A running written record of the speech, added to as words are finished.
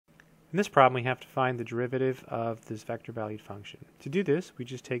In this problem, we have to find the derivative of this vector-valued function. To do this, we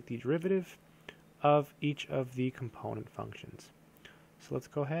just take the derivative of each of the component functions. So let's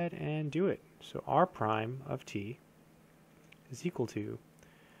go ahead and do it. So r prime of t is equal to,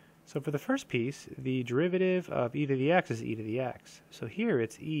 so for the first piece, the derivative of e to the x is e to the x. So here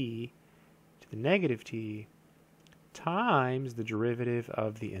it's e to the negative t times the derivative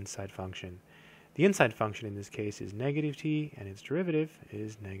of the inside function. The inside function in this case is negative t, and its derivative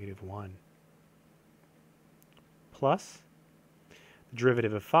is negative 1. Plus, the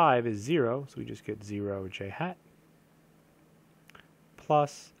derivative of 5 is 0, so we just get 0 j hat.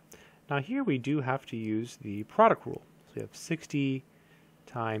 Plus, now here we do have to use the product rule. So we have 60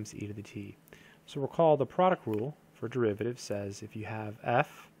 times e to the t. So recall the product rule for derivative says if you have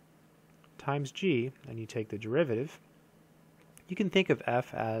f times g and you take the derivative, you can think of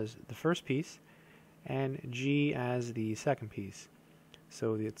f as the first piece and g as the second piece.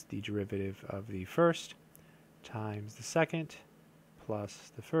 So it's the derivative of the first times the second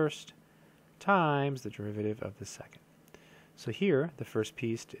plus the first times the derivative of the second. So here the first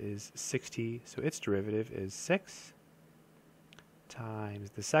piece is 60, so its derivative is 6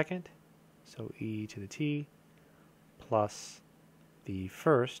 times the second, so e to the t, plus the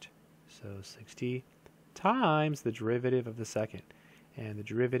first, so 60, times the derivative of the second. And the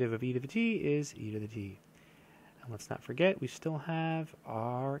derivative of e to the t is e to the t. And let's not forget, we still have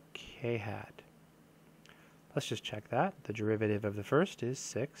our k hat. Let's just check that. The derivative of the first is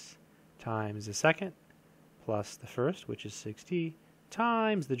 6 times the second plus the first, which is 60,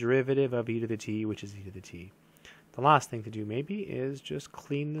 times the derivative of e to the t, which is e to the t. The last thing to do maybe is just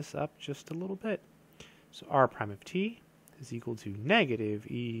clean this up just a little bit. So r prime of t is equal to negative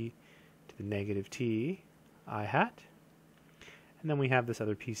e to the negative t I hat. And then we have this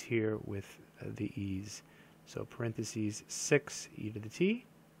other piece here with the e's. So parentheses 6 e to the t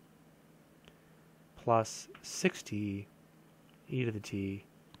plus 60 e to the t,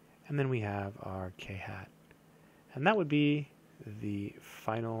 and then we have our k hat. And that would be the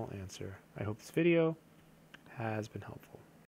final answer. I hope this video has been helpful.